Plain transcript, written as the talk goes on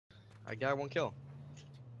I got 1 kill.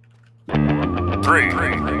 3, 2,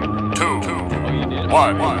 1.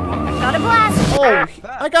 Got a blast! Oh,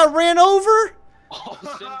 I got ran over?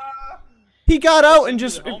 He got out and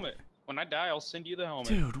just... When I die, I'll send you the helmet.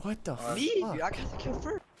 Dude, what the fuck? Me? I got the kill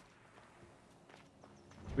first.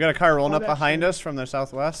 We got a car rolling up behind us from the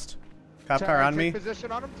southwest. Cop car on me. Take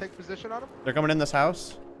position on him. Take position on him. They're coming in this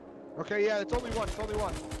house. Okay, yeah, it's only one. It's only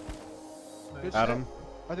one. Got him.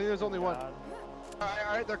 I think there's only one.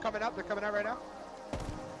 Alright, they're coming out. They're coming out right now.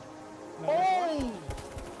 Oh!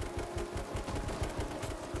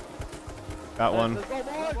 Got one. Oh,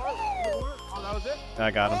 that was it?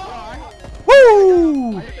 I got him. Oh,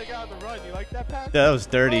 Woo! I hit the guy on the run. You like that pass? Yeah, that was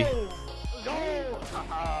dirty. No!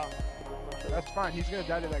 That's fine. He's gonna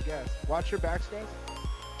die to that gas. Watch your backs, guys.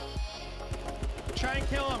 Try and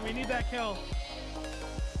kill him. We need that kill.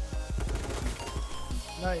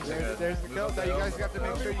 Nice. There's the kill. Now you guys got to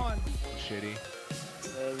make sure you... Shitty.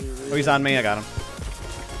 Oh, he's on me. I got him.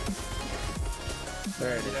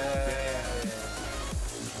 There it is.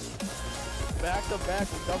 Back to back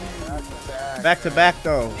with W. Back to back,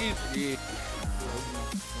 though.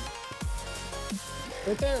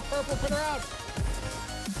 Right there, purple, put her out.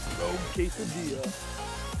 Rogue quesadilla.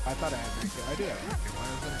 I thought I had 3 kills. I did have 3 kills. Why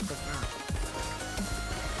wasn't it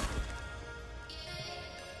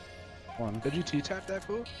One. Did you T-tap that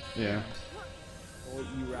fool? Yeah. Oh,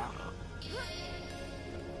 you rock.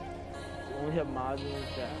 Only have mods in the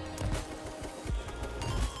chat.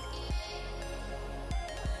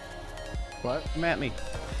 What? Come at me.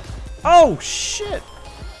 Oh, shit!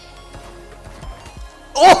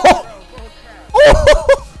 Oh!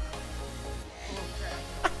 Oh!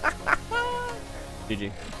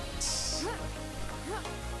 GG.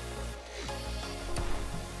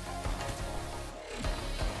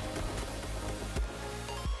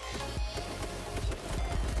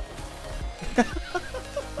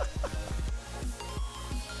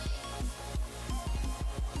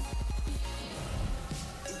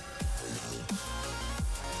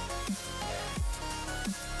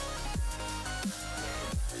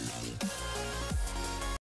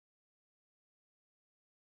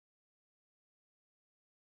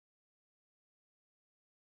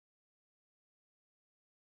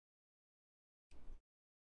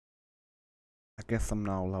 I guess I'm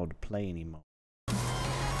not allowed to play anymore.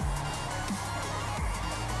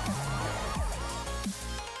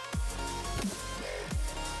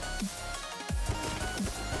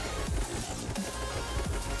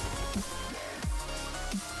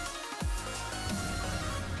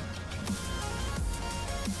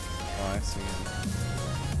 Oh, I see him.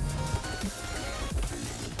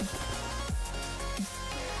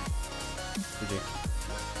 GG.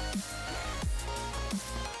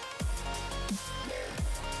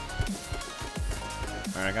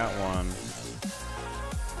 Alright, I got one.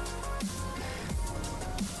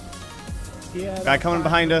 Yeah. Guy coming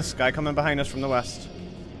behind us. Guy coming behind us from the west.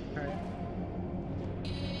 Alright.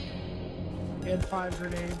 He had 5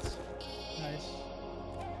 grenades. Nice.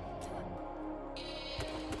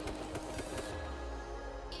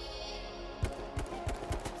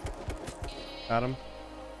 Got him.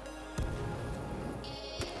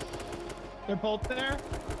 They're both there.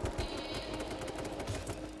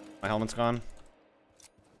 My helmet's gone.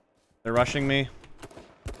 They're rushing me.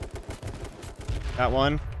 Got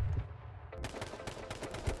one.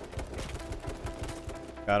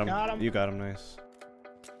 Got him. Got him. You got him. Nice.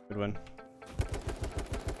 Good win.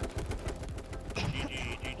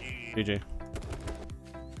 GG.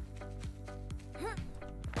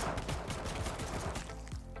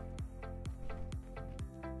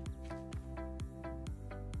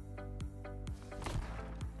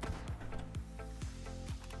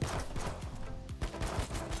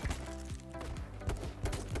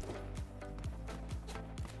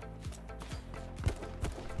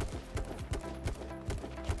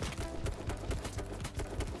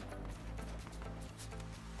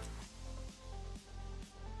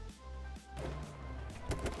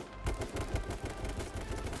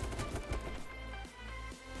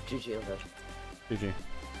 GG, okay. GG.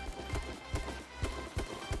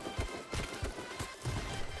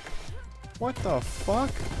 What the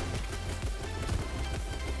fuck?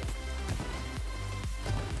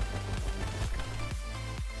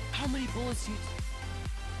 How many bullets you...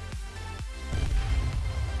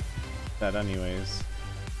 That anyways.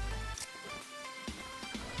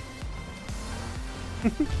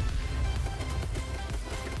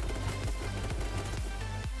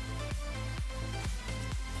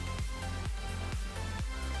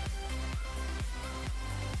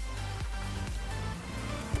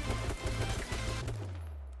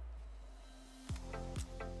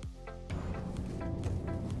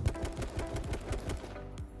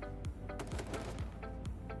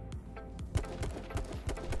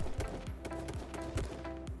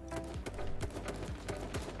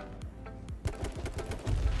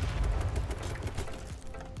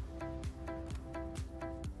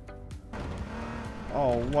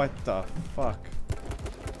 Oh, what the fuck?